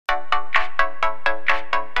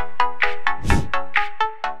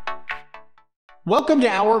Welcome to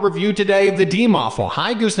our review today of the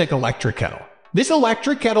DmofwHi Gooseneck Electric Kettle. This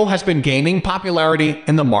electric kettle has been gaining popularity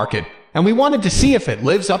in the market, and we wanted to see if it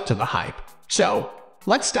lives up to the hype. So,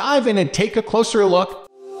 let's dive in and take a closer look.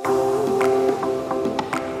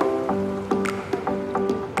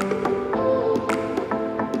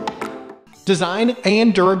 Design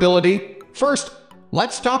and durability. First,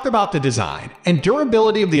 let's talk about the design and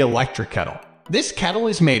durability of the electric kettle. This kettle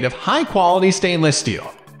is made of high-quality stainless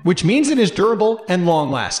steel, which means it is durable and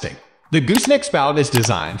long-lasting. The gooseneck spout is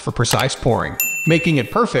designed for precise pouring, making it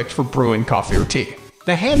perfect for brewing coffee or tea.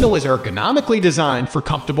 The handle is ergonomically designed for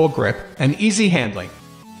comfortable grip and easy handling.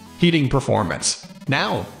 Heating performance.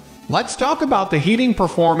 Now, let's talk about the heating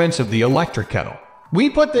performance of the electric kettle. We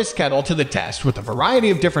put this kettle to the test with a variety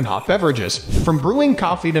of different hot beverages, from brewing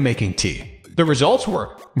coffee to making tea. The results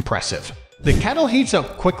were impressive. The kettle heats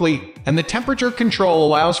up quickly, and the temperature control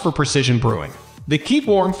allows for precision brewing. The keep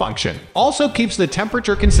warm function also keeps the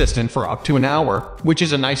temperature consistent for up to an hour, which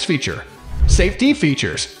is a nice feature. Safety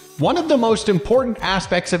features. One of the most important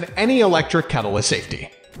aspects of any electric kettle is safety.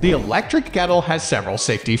 The electric kettle has several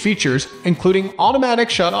safety features, including automatic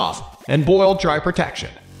shut-off and boil dry protection.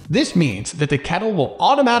 This means that the kettle will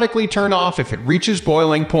automatically turn off if it reaches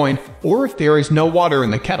boiling point or if there is no water in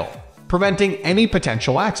the kettle, preventing any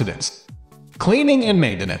potential accidents. Cleaning and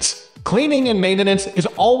maintenance. Cleaning and maintenance is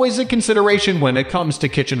always a consideration when it comes to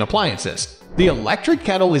kitchen appliances. The electric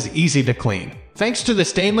kettle is easy to clean, thanks to the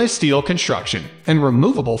stainless steel construction and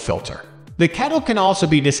removable filter. The kettle can also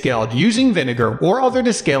be descaled using vinegar or other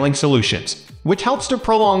descaling solutions, which helps to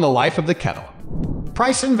prolong the life of the kettle.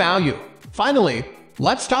 Price and value. Finally,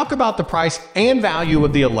 let's talk about the price and value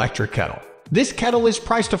of the electric kettle. This kettle is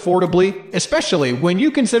priced affordably, especially when you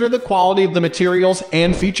consider the quality of the materials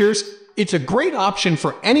and features. It's a great option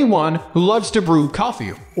for anyone who loves to brew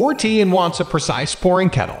coffee or tea and wants a precise pouring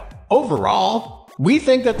kettle. Overall, we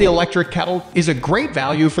think that the electric kettle is a great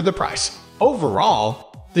value for the price.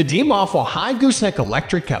 Overall, the DmofwHi Gooseneck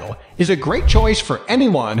Electric Kettle is a great choice for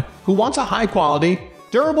anyone who wants a high-quality,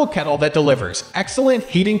 durable kettle that delivers excellent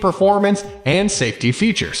heating performance and safety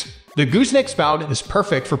features. The gooseneck spout is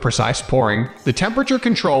perfect for precise pouring, the temperature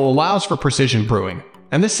control allows for precision brewing,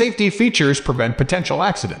 and the safety features prevent potential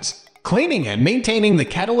accidents. Cleaning and maintaining the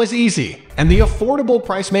kettle is easy, and the affordable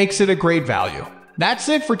price makes it a great value. That's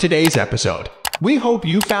it for today's episode. We hope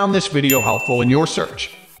you found this video helpful in your search.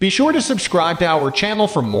 Be sure to subscribe to our channel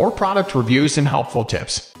for more product reviews and helpful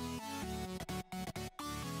tips.